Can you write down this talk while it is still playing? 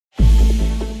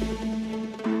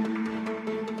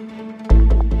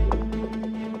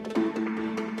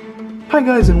Hi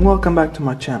guys, and welcome back to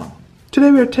my channel.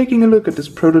 Today we are taking a look at this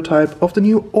prototype of the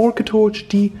new OrcaTorch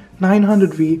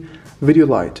D900V video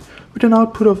light with an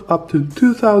output of up to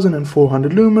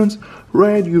 2400 lumens,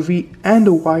 red, UV and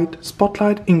a white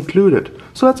spotlight included.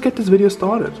 So let's get this video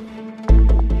started.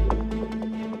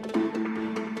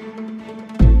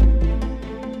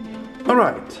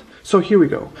 Alright, so here we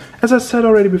go. As I said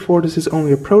already before, this is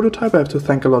only a prototype. I have to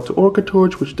thank a lot to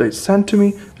OrcaTorch, which they sent to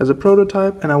me as a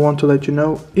prototype, and I want to let you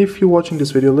know, if you're watching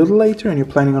this video a little later and you're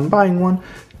planning on buying one,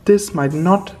 this might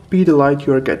not be the light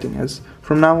you are getting, as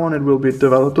from now on it will be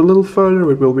developed a little further,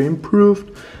 it will be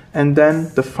improved, and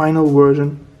then the final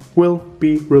version will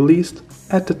be released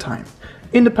at the time.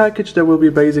 In the package there will be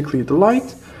basically the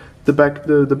light. The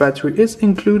battery is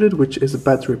included, which is a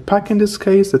battery pack in this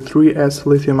case, the 3S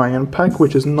lithium-ion pack,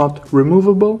 which is not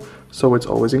removable, so it's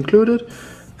always included.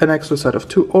 An extra set of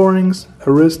 2 O-rings,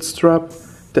 a wrist strap,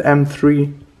 the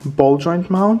M3 ball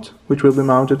joint mount, which will be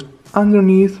mounted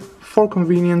underneath for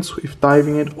convenience if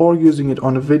diving it or using it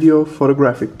on a video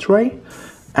photographic tray,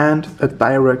 and a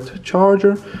direct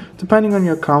charger. Depending on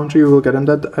your country you will get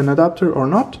an adapter or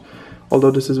not.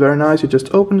 Although this is very nice, you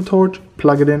just open the torch,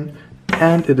 plug it in,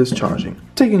 and it is charging.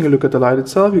 Taking a look at the light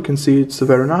itself, you can see it's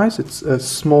very nice. It's a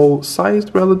small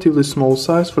sized, relatively small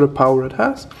size for the power it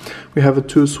has. We have a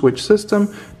 2-switch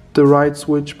system. The right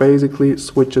switch basically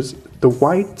switches the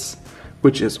whites,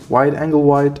 which is wide angle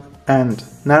white and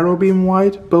narrow beam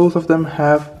white. Both of them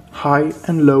have high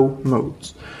and low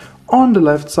modes. On the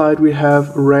left side we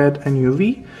have red and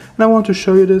UV, and I want to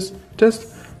show you this just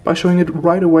by showing it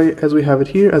right away as we have it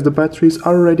here, as the batteries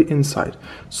are already inside.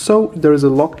 So there is a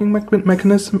locking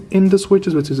mechanism in the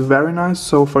switches, which is very nice.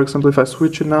 So for example, if I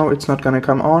switch it now, it's not gonna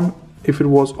come on. If it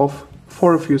was off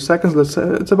for a few seconds, let's say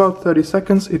it's about 30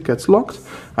 seconds, it gets locked.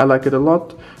 I like it a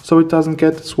lot, so it doesn't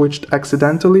get switched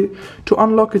accidentally. To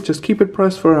unlock it, just keep it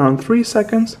pressed for around 3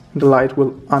 seconds, and the light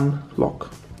will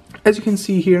unlock. As you can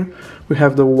see here, we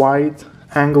have the wide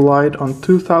angle light on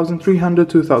 2300,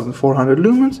 2400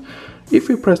 lumens. If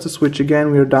we press the switch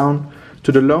again, we are down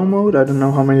to the low mode. I don't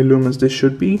know how many lumens this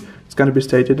should be. It's going to be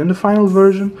stated in the final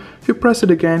version. If you press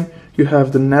it again, you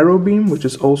have the narrow beam, which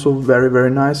is also very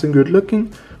nice and good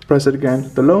looking. Press it again,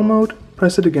 the low mode.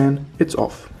 Press it again, it's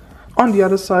off. On the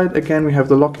other side, again, we have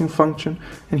the locking function.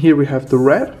 And here we have the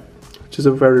red, which is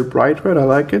a very bright red. I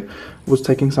like it. I was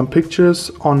taking some pictures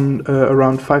on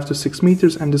around 5 to 6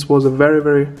 meters, and this was a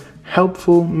very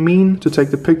helpful mean to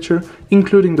take the picture,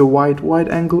 including the wide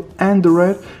angle and the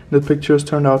red. The pictures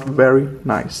turned out very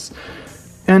nice.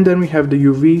 And then we have the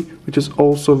UV, which is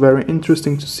also very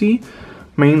interesting to see,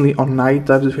 mainly on night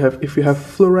dives. If you have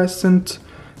fluorescent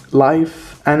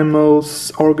life,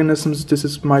 animals,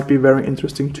 organisms, might be very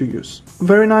interesting to use.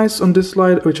 Very nice on this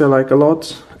light, which I like a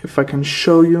lot. If I can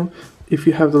show you, if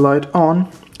you have the light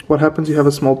on, what happens, you have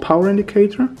a small power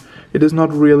indicator. It is not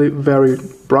really very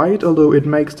bright, although it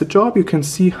makes the job. You can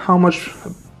see how much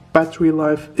battery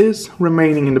life is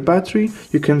remaining in the battery.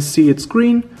 You can see it's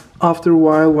green. After a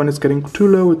while, when it's getting too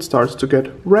low, it starts to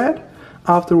get red.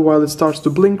 After a while, it starts to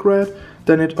blink red.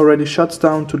 Then it already shuts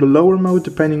down to the lower mode.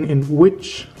 Depending in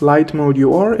which light mode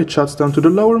you are, it shuts down to the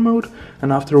lower mode.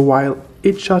 And after a while,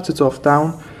 it shuts it off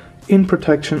down in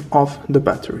protection of the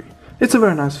battery. It's a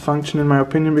very nice function in my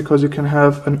opinion, because you can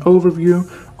have an overview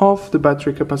of the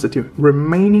battery capacity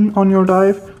remaining on your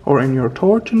dive, or in your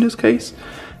torch in this case,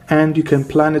 and you can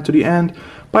plan it to the end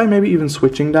by maybe even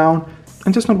switching down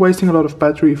and just not wasting a lot of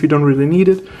battery. If you don't really need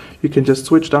it, you can just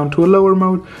switch down to a lower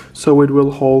mode, so it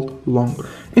will hold longer.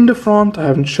 In the front, I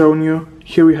haven't shown you,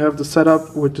 here we have the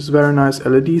setup with this very nice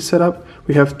LED setup.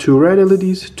 We have 2 red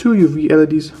LEDs, 2 UV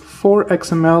LEDs, 4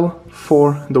 XML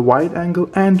for the wide angle,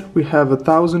 and we have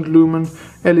 1000 lumen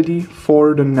LED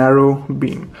for the narrow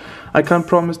beam. I can't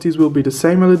promise these will be the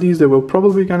same LEDs, they will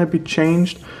probably gonna be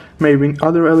changed, maybe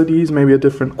other LEDs, maybe a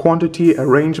different quantity,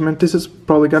 arrangement. This is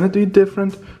probably gonna be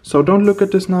different, so don't look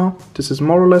at this now. This is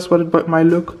more or less what it might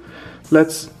look.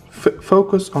 Let's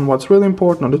focus on what's really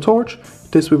important on the torch.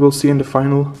 This we will see in the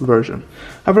final version.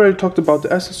 I've already talked about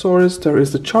the accessories. There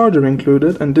is the charger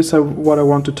included, and this is what I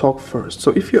want to talk first.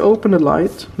 So if you open the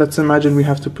light, let's imagine we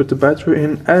have to put the battery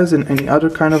in. As in any other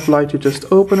kind of light, you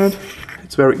just open it.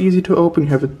 It's very easy to open. You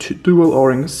have a dual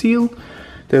O-ring seal.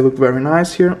 They look very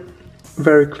nice here.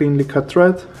 Very cleanly cut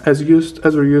thread, as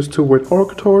we're used to with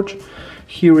OrcaTorch.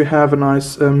 Here we have a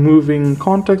nice moving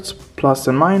contacts, plus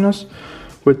and minus,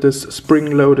 with this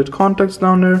spring-loaded contacts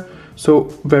down there. So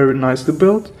very nicely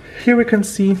built. Here we can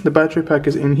see the battery pack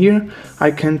is in here.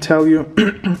 I can tell you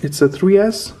it's a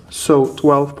 3S, so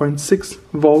 12.6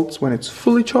 volts when it's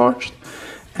fully charged,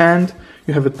 and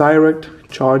you have a direct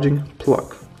charging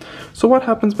plug. So what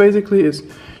happens basically is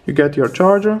You get your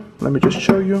charger, let me just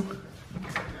show you.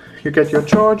 You get your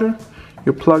charger,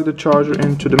 you plug the charger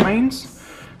into the mains,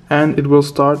 and it will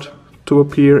start to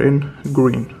appear in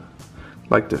green,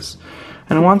 like this.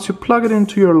 And once you plug it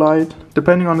into your light,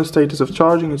 depending on the status of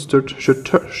charging, it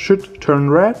should turn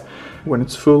red. When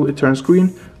it's full, it turns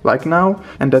green, like now,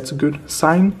 and that's a good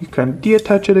sign. You can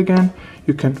deattach it again,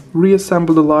 you can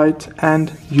reassemble the light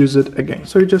and use it again.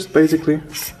 So you just basically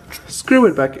screw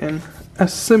it back in,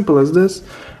 as simple as this,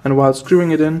 and while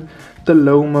screwing it in, the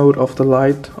low mode of the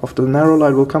light, of the narrow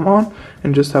light, will come on,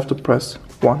 and you just have to press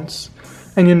once,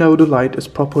 and you know the light is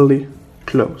properly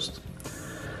closed.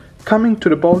 Coming to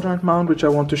the ball joint mount, which I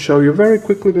want to show you very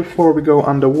quickly before we go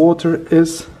underwater,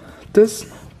 is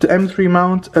this. The M3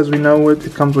 mount, as we know it,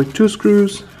 it comes with 2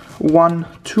 screws, 1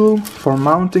 tool for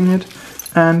mounting it,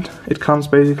 and it comes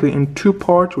basically in 2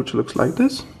 parts, which looks like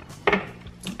this.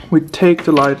 We take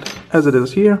the light as it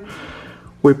is here,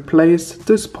 we place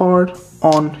this part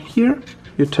on here,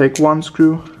 you take 1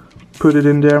 screw, put it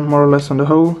in there more or less on the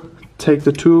hole, take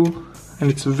the tool,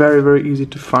 and it's very easy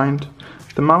to find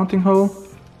the mounting hole.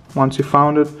 Once you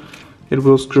found it, it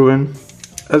will screw in,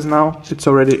 as now it's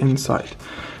already inside.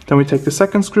 Then we take the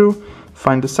second screw,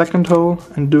 find the second hole,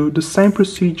 and do the same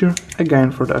procedure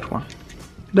again for that one.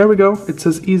 There we go, it's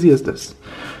as easy as this.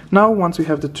 Now once we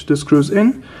have the screws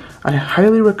in, I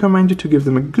highly recommend you to give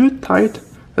them a good tight,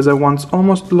 as I once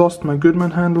almost lost my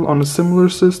Goodman handle on a similar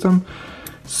system.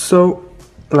 So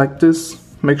like this,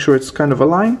 make sure it's kind of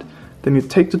aligned. Then you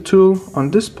take the tool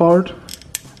on this part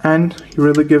and you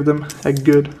really give them a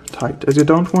good tight, as you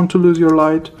don't want to lose your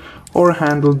light or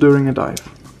handle during a dive.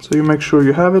 So you make sure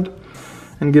you have it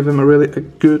and give them a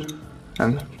good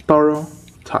and thorough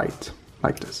tight,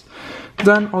 like this.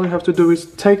 Then all you have to do is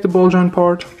take the ball joint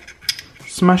part,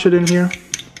 smash it in here,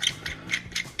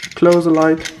 close the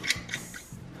light,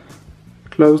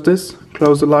 close this,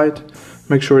 close the light,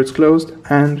 make sure it's closed,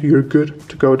 and you're good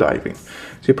to go diving.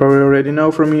 So you probably already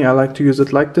know from me, I like to use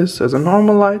it like this as a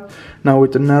normal light. Now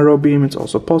with the narrow beam it's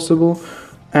also possible,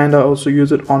 and I also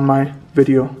use it on my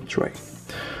video tray.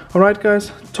 Alright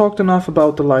guys, talked enough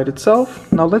about the light itself.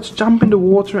 Now let's jump in the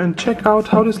water and check out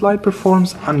how this light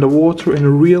performs underwater in a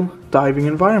real diving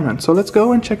environment. So let's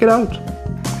go and check it out.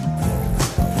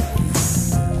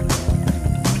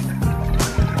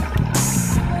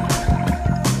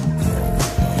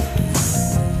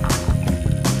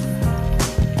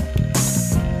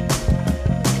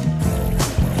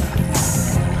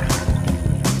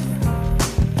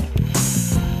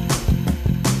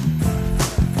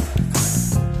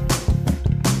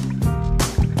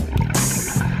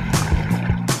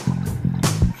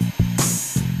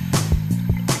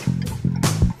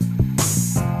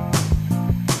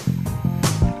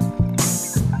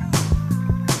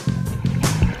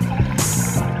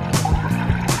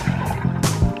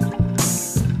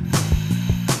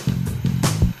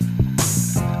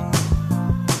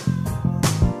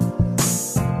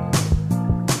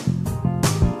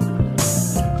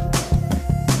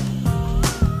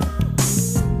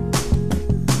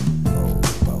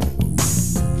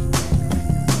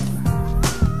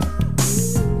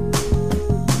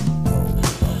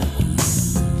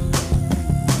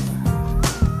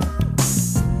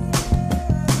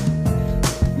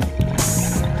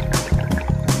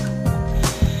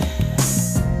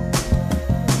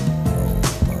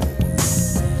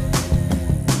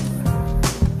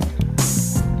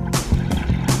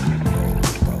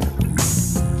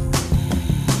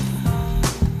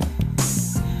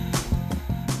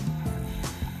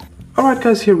 Alright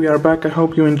guys, here we are back. I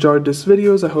hope you enjoyed these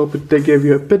videos. I hope they gave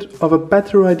you a bit of a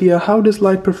better idea how this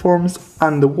light performs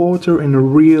underwater in a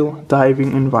real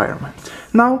diving environment.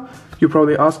 Now, you're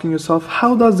probably asking yourself,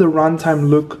 how does the runtime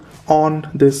look on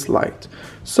this light?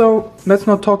 So, let's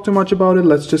not talk too much about it.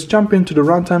 Let's just jump into the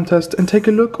runtime test and take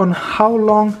a look on how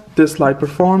long this light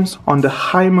performs on the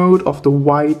high mode of the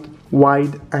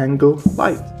wide angle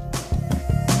light.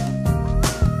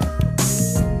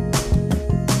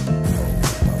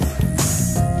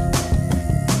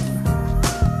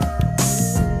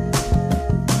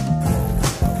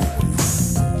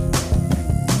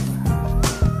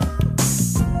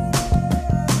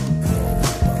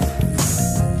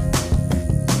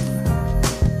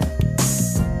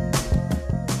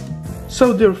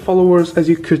 So dear followers, as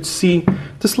you could see,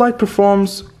 this light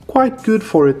performs quite good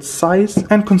for its size,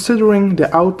 and considering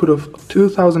the output of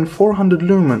 2400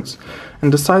 lumens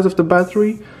and the size of the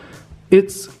battery,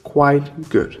 it's quite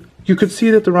good. You could see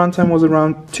that the runtime was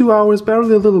around 2 hours,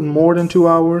 barely a little more than 2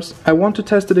 hours. I want to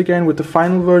test it again with the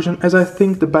final version, as I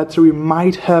think the battery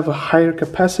might have a higher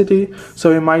capacity,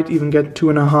 so I might even get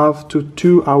 2.5 to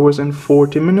 2 hours and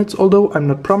 40 minutes, although I'm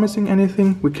not promising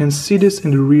anything. We can see this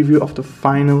in the review of the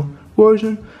final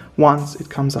version once it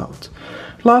comes out.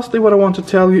 Lastly, what I want to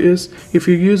tell you is, if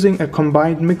you're using a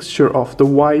combined mixture of the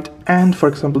white and, for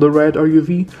example, the red or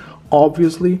UV,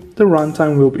 obviously the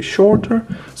runtime will be shorter.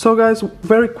 So guys,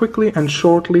 very quickly and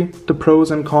shortly, the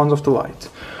pros and cons of the light.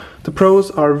 The pros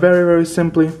are very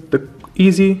simply the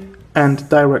easy and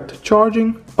direct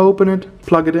charging. Open it,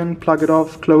 plug it in, plug it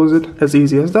off, close it, as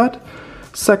easy as that.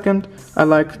 Second, I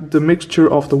like the mixture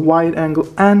of the wide angle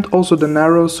and also the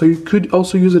narrow, so you could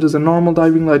also use it as a normal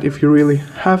diving light if you really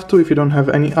have to, if you don't have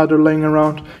any other laying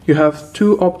around. You have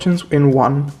two options in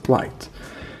one light.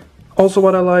 Also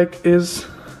what I like is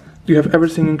you have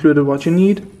everything included what you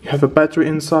need. You have a battery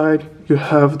inside, you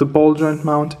have the ball joint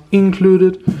mount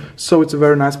included, so it's a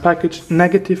very nice package.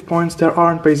 Negative points, there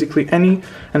aren't basically any,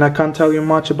 and I can't tell you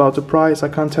much about the price, I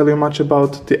can't tell you much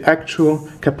about the actual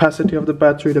capacity of the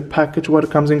battery, the package, what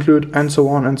it comes included, and so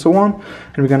on and so on,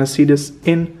 and we're gonna see this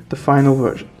in the final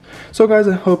version. So guys,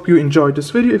 I hope you enjoyed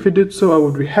this video. If you did so, I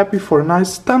would be happy for a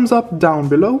nice thumbs up down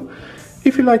below.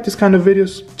 If you like this kind of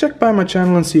videos, check by my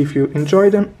channel and see if you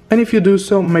enjoy them. And if you do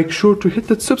so, make sure to hit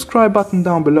that subscribe button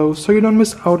down below so you don't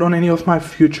miss out on any of my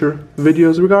future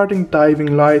videos regarding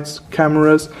diving lights,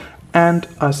 cameras and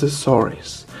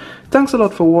accessories. Thanks a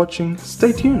lot for watching,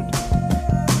 stay tuned!